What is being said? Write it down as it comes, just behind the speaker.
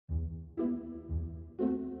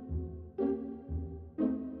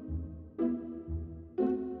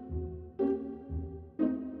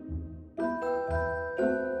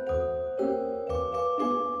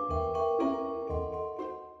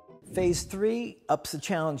Phase 3 ups the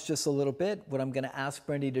challenge just a little bit. What I'm going to ask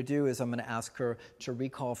Brendy to do is I'm going to ask her to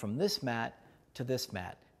recall from this mat to this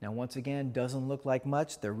mat. Now, once again, doesn't look like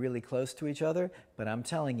much. They're really close to each other, but I'm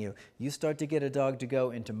telling you, you start to get a dog to go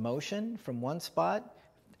into motion from one spot,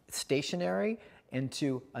 stationary,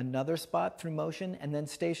 into another spot through motion, and then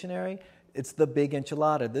stationary. It's the big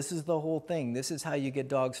enchilada. This is the whole thing. This is how you get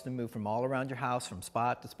dogs to move from all around your house, from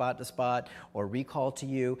spot to spot to spot, or recall to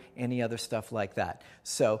you, any other stuff like that.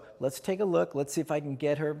 So let's take a look. Let's see if I can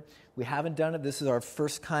get her. We haven't done it. This is our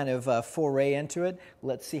first kind of foray into it.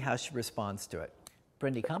 Let's see how she responds to it.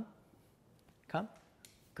 Brendy, come. Come.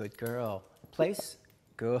 Good girl. Place.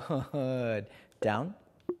 Good. Down.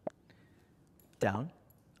 Down.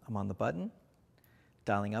 I'm on the button.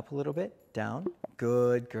 Dialing up a little bit. Down.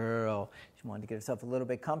 Good girl. She wanted to get herself a little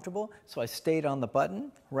bit comfortable, so I stayed on the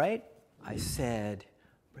button, right? I said,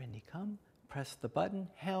 Brendy, come. Pressed the button,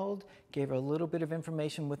 held, gave her a little bit of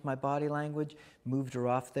information with my body language, moved her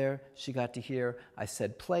off there. She got to hear, I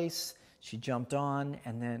said place. She jumped on,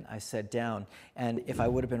 and then I said down. And if I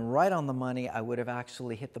would have been right on the money, I would have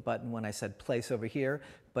actually hit the button when I said place over here,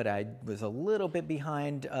 but I was a little bit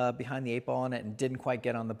behind the 8 ball on it and didn't quite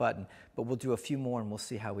get on the button. But we'll do a few more, and we'll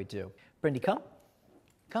see how we do. Brendy, come.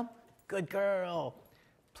 Come. Good girl.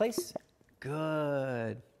 Place.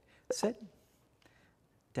 Good. Sit.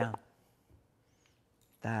 Down.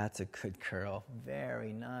 That's a good girl.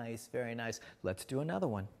 Very nice, very nice. Let's do another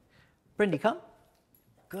one. Brendy, come.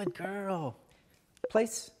 Good girl.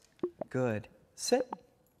 Place. Good. Sit.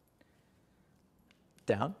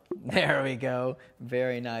 Down. There we go.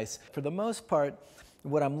 Very nice. For the most part,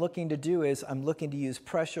 what I'm looking to do is I'm looking to use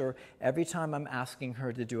pressure every time I'm asking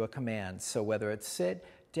her to do a command. So whether it's sit,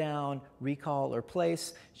 down, recall, or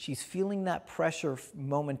place, she's feeling that pressure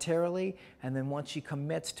momentarily, and then once she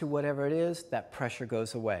commits to whatever it is, that pressure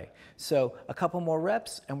goes away. So a couple more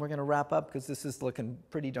reps, and we're going to wrap up because this is looking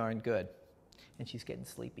pretty darn good. And she's getting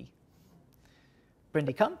sleepy.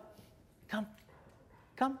 Brendy, come. Come.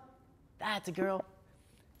 Come. That's a girl.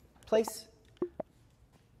 Place.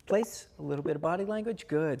 Place. A little bit of body language.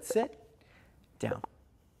 Good. Sit. Down.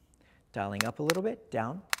 Dialing up a little bit.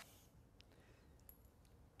 Down.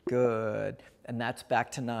 Good. And that's back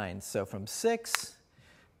to 9. So from 6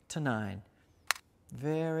 to 9.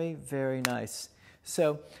 Very, very nice.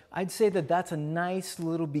 So I'd say that that's a nice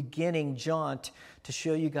little beginning jaunt to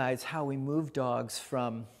show you guys how we move dogs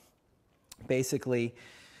from basically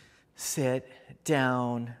sit,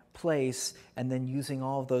 down, place, and then using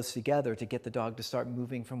all of those together to get the dog to start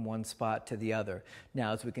moving from one spot to the other.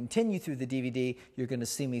 Now, as we continue through the DVD, you're going to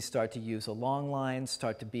see me start to use a long line,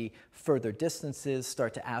 start to be further distances,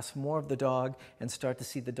 start to ask more of the dog, and start to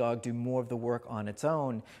see the dog do more of the work on its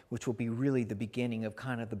own, which will be really the beginning of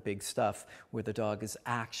kind of the big stuff where the dog is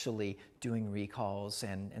actually doing recalls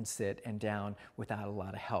and sit and down without a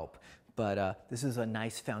lot of help. But this is a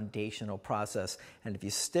nice foundational process. And if you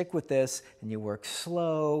stick with this and you work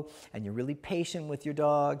slow and you're really patient with your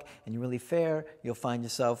dog and you're really fair, you'll find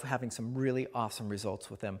yourself having some really awesome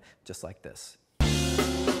results with them just like this.